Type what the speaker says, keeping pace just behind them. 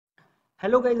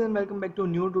Hello guys and welcome back to a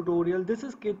new tutorial. This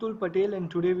is Ketul Patel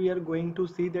and today we are going to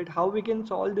see that how we can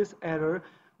solve this error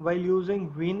while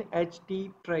using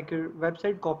WinHTTrack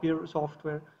website copier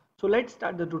software. So let's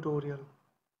start the tutorial.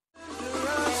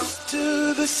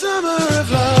 To the summer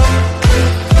of love.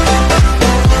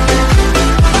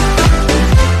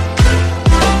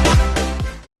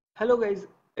 Hello guys,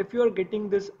 if you are getting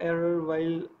this error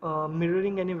while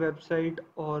mirroring any website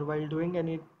or while doing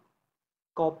any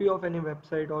copy of any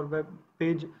website or web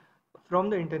page from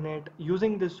the internet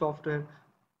using this software,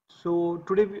 so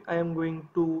today I am going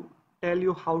to tell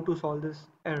you how to solve this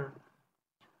error.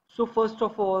 So first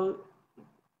of all,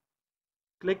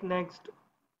 click next,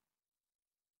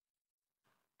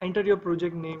 enter your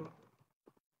project name,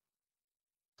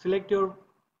 select your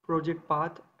project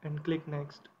path and click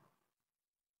next.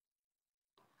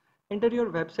 Enter your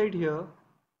website here,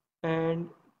 and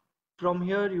from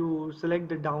here you select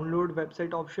the download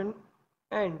website option,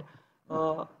 and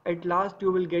at last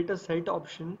you will get a set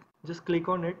option. Just click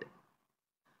on it.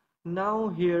 Now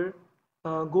here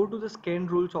go to the scan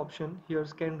rules option, here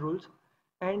scan rules,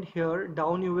 and here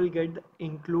down you will get the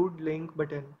include link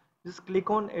button. Just click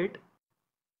on it.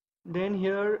 Then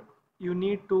here you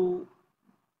need to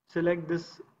select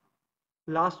this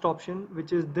last option,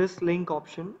 which is this link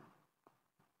option.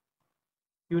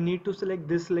 You need to select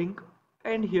this link,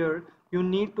 and here you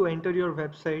need to enter your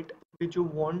website which you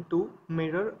want to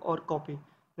mirror or copy.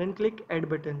 Then click add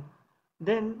button.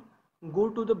 Then go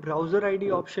to the browser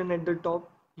ID option at the top.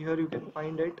 Here you can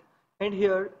find it, and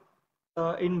here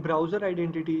in browser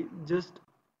identity just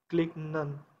click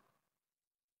none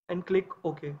and click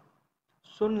OK.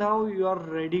 So now you are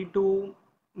ready to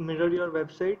mirror your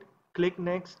website. Click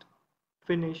next,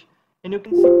 finish, and you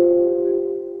can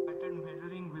see pattern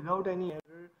mirroring without any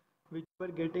error which you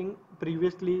were getting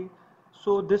previously.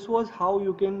 So this was how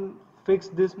you can fix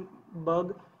this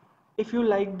bug. If you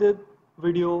like the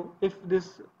video, if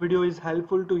this video is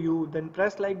helpful to you, then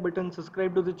press like button,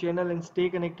 subscribe to the channel and stay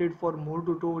connected for more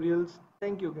tutorials.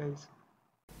 Thank you guys.